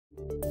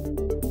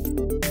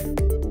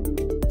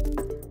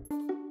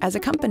As a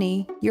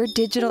company, your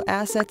digital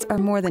assets are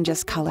more than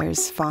just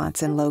colors,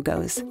 fonts, and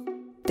logos.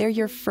 They're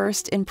your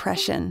first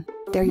impression.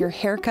 They're your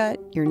haircut,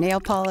 your nail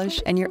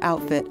polish, and your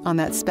outfit on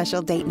that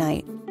special date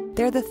night.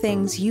 They're the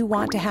things you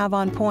want to have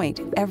on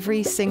point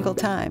every single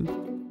time.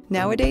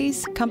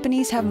 Nowadays,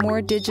 companies have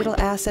more digital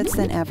assets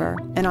than ever,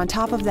 and on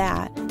top of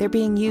that, they're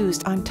being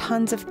used on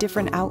tons of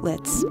different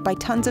outlets by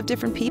tons of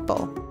different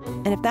people.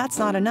 And if that's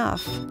not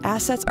enough,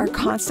 assets are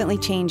constantly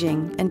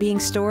changing and being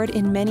stored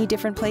in many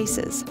different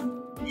places.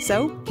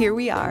 So here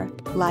we are,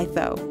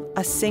 Lytho,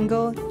 a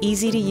single,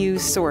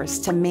 easy-to-use source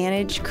to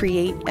manage,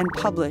 create, and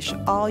publish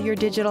all your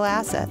digital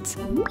assets.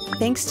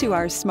 Thanks to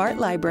our smart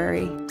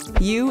library,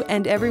 you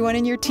and everyone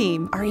in your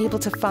team are able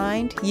to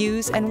find,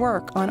 use, and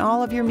work on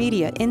all of your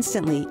media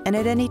instantly and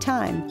at any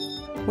time.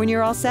 When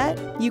you're all set,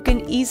 you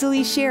can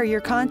easily share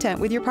your content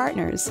with your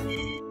partners.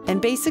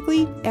 And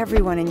basically,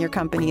 everyone in your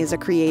company is a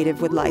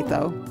creative with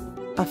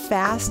Lytho. A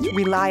fast,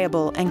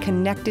 reliable, and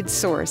connected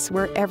source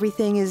where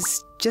everything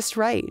is just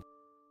right.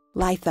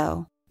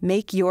 Lytho,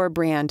 make your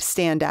brand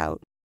stand out.